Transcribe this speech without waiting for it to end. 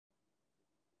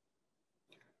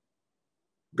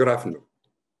Good afternoon,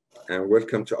 and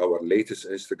welcome to our latest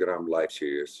Instagram live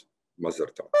series,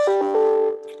 Masdar Talks.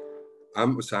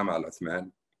 I'm Osama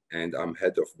Al-Uthman, and I'm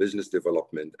Head of Business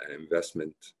Development and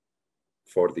Investment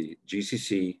for the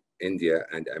GCC, India,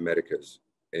 and Americas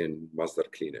in Masdar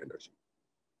Clean Energy.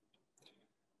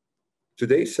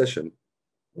 Today's session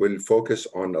will focus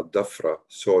on a Dhafra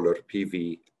solar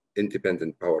PV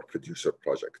independent power producer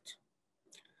project,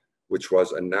 which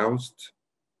was announced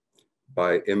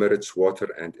by Emirates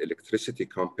Water and Electricity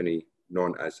Company,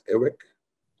 known as EWEC,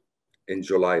 in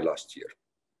July last year.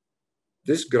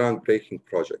 This groundbreaking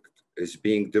project is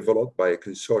being developed by a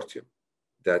consortium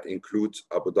that includes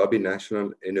Abu Dhabi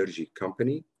National Energy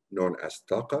Company, known as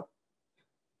TAQA,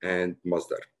 and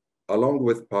Masdar, along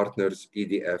with partners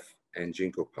EDF and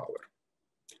Jinko Power,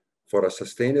 for a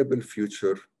sustainable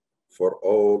future for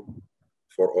all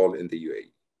in the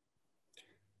UAE.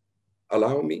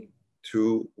 Allow me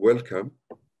to welcome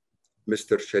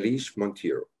Mr. Shailesh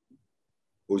Monteiro,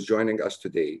 who's joining us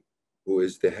today, who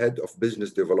is the Head of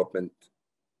Business Development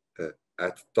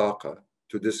at TAQA,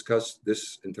 to discuss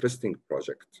this interesting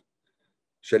project.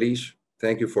 Shailesh,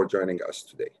 thank you for joining us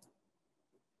today.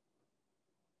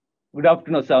 Good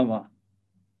afternoon, Osama.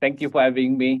 Thank you for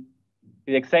having me.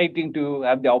 It's exciting to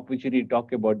have the opportunity to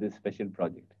talk about this special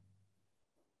project.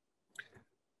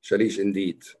 Shailesh,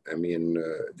 indeed. I mean,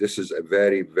 this is a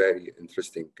very, very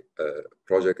interesting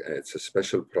project, and it's a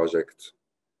special project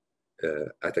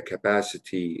at a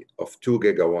capacity of 2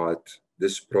 gigawatt.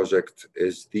 This project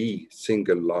is the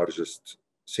largest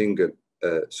single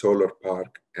solar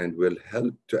park and will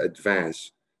help to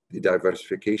advance the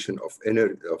diversification of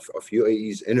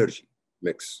UAE's energy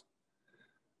mix.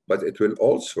 But it will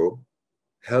also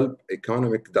help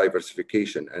economic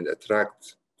diversification and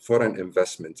attract foreign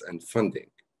investments and funding.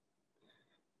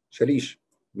 Shailesh,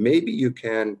 maybe you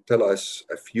can tell us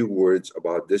a few words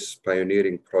about this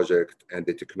pioneering project and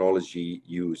the technology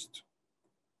used.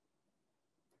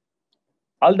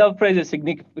 Al-Dhafra is a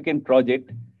significant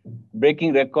project,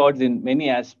 breaking records in many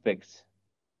aspects,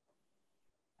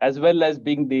 as well as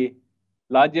being the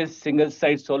largest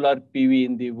single-site solar PV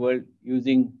in the world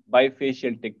using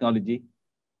bifacial technology.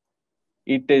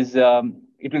 It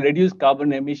will reduce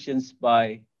carbon emissions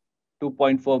by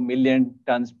 2.4 million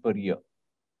tons per year.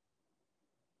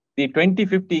 The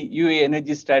 2050 UAE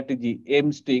energy strategy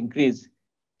aims to increase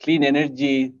clean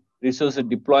energy resources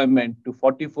deployment to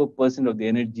 44% of the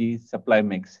energy supply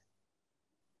mix.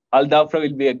 Al-Dhafra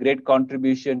will be a great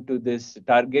contribution to this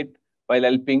target while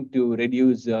helping to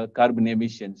reduce carbon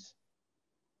emissions.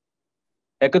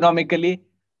 Economically,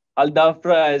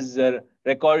 Al-Dhafra has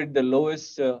recorded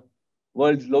the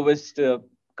world's lowest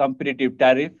competitive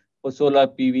tariff for solar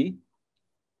PV.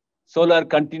 Solar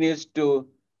continues to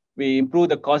improve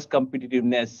the cost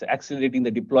competitiveness, accelerating the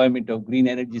deployment of green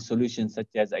energy solutions such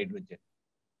as hydrogen.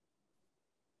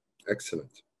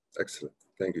 Excellent, excellent.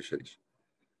 Thank you, Shailesh.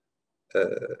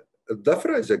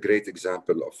 Dhafra is a great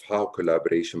example of how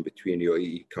collaboration between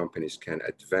UAE companies can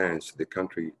advance the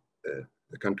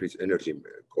country's energy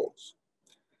goals.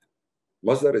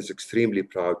 Masdar is extremely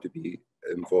proud to be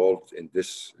involved in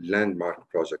this landmark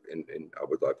project in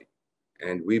Abu Dhabi,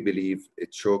 and we believe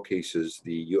it showcases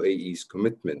the UAE's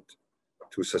commitment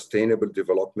to sustainable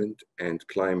development and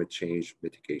climate change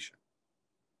mitigation.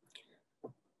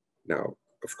 Now,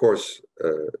 of course,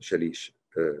 Shailesh,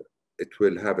 it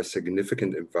will have a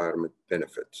significant environment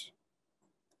benefit.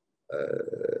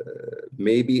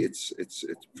 Maybe it's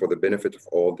for the benefit of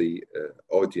all the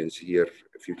audience here,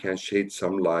 if you can shed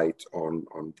some light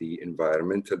on the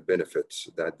environmental benefits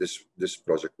that this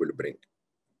project will bring.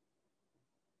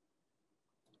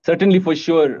 Certainly, for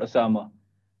sure, Osama.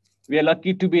 We are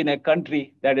lucky to be in a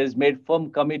country that has made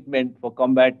firm commitment for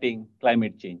combating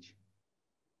climate change.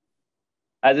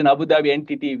 As an Abu Dhabi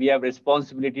entity, we have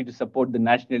responsibility to support the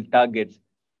national targets,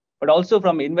 but also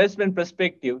from an investment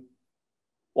perspective,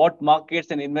 what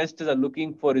markets and investors are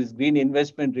looking for is green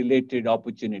investment-related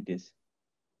opportunities.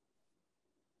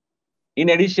 In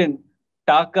addition,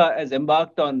 TAQA has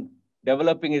embarked on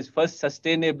developing its first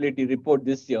sustainability report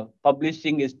this year,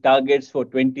 publishing its targets for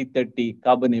 2030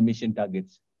 carbon emission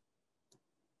targets.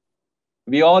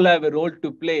 We all have a role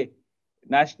to play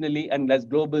nationally and as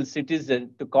global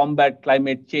citizens to combat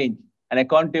climate change and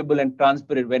accountable and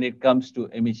transparent when it comes to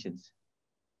emissions.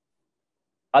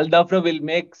 Al-Dhafra will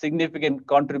make significant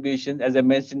contributions. As I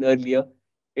mentioned earlier,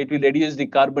 it will reduce the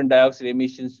carbon dioxide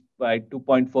emissions by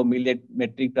 2.4 million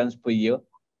metric tons per year.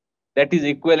 That is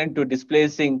equivalent to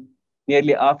displacing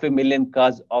nearly 500,000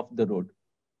 cars off the road.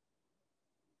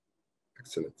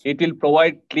 Excellent. It will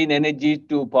provide clean energy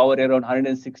to power around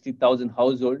 160,000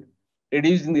 households,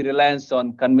 reducing the reliance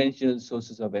on conventional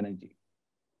sources of energy.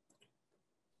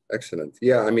 Excellent.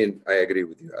 Yeah, I mean, I agree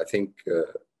with you. I think,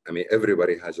 I mean,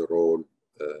 everybody has a role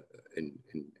in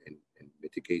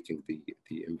mitigating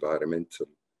the environmental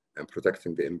and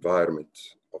protecting the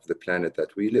environment of the planet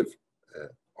that we live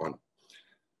on.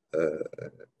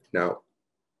 Now,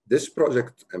 this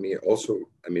project, I mean, also,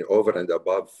 I mean, over and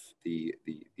above the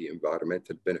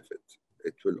environmental benefit,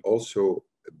 it will also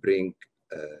bring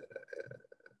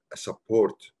a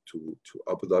support to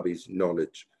Abu Dhabi's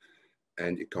knowledge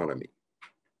and economy.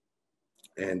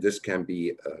 And this can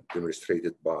be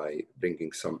demonstrated by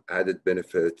bringing some added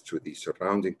benefit to the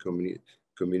surrounding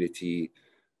community,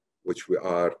 which we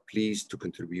are pleased to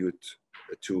contribute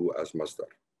to as Masdar.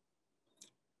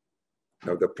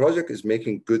 Now, the project is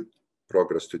making good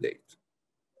progress to date.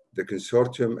 The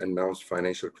consortium announced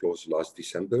financial close last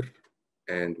December,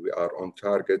 and we are on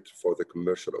target for the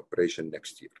commercial operation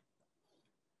next year.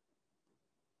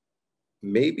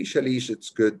 Maybe, Shailesh,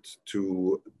 it's good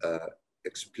to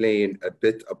explain a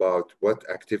bit about what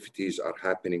activities are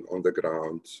happening on the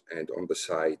ground and on the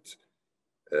site.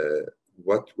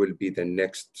 What will be the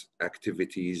next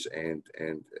activities and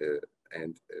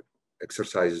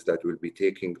exercises that we'll be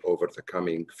taking over the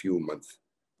coming few months?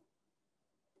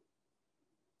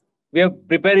 We are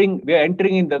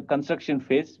entering in the construction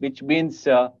phase, which means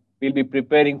we'll be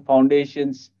preparing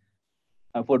foundations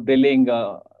for drilling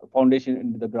foundation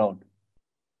into the ground.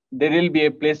 There will be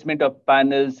a placement of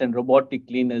panels and robotic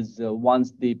cleaners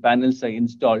once the panels are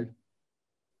installed.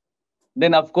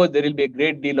 Then, of course, there will be a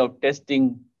great deal of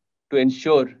testing to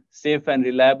ensure safe and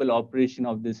reliable operation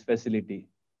of this facility.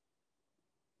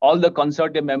 All the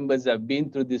consortium members have been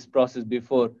through this process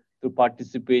before through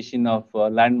participation of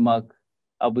landmark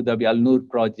Abu Dhabi Al Noor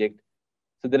project.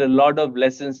 So there are a lot of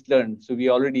lessons learned. So we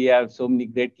already have so many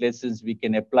great lessons we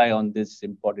can apply on this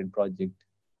important project.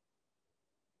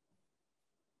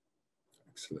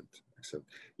 Excellent, excellent.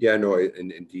 Yeah, no,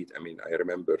 indeed. I mean, I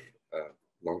remember a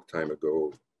long time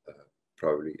ago,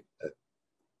 probably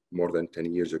more than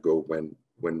 10 years ago, when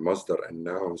Masdar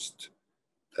announced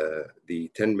the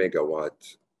 10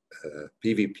 megawatt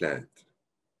PV plant.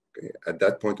 Okay. At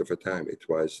that point of a time, it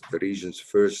was the region's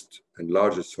first and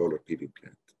largest solar PV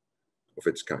plant of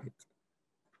its kind.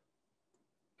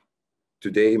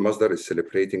 Today, Masdar is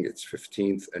celebrating its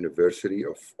 15th anniversary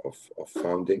of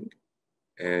founding.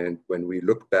 And when we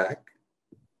look back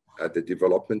at the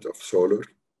development of solar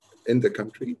in the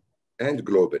country and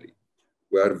globally,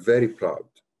 we are very proud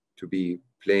to be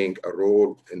playing a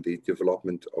role in the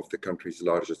development of the country's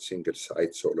largest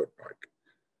single-site solar park.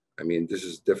 I mean, this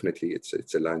is definitely,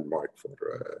 it's a landmark for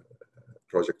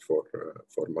project for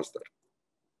Masdar.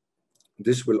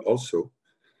 This will also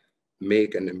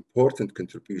make an important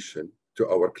contribution to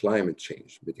our climate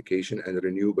change mitigation and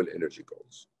renewable energy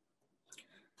goals.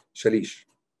 Shailesh,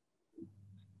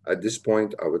 at this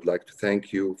point, I would like to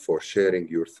thank you for sharing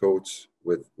your thoughts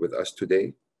with us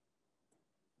today.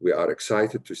 We are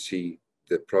excited to see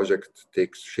the project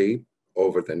take shape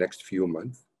over the next few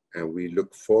months, and we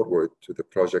look forward to the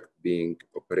project being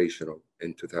operational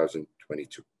in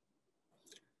 2022.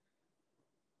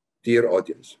 Dear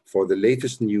audience, for the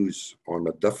latest news on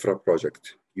the Dhafra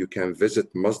project, you can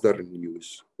visit Masdar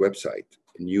News website,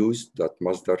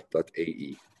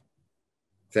 news.masdar.ae.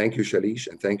 Thank you, Shailesh,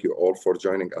 and thank you all for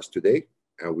joining us today.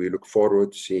 And we look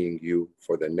forward to seeing you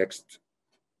for the next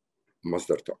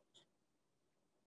Masdar Talk.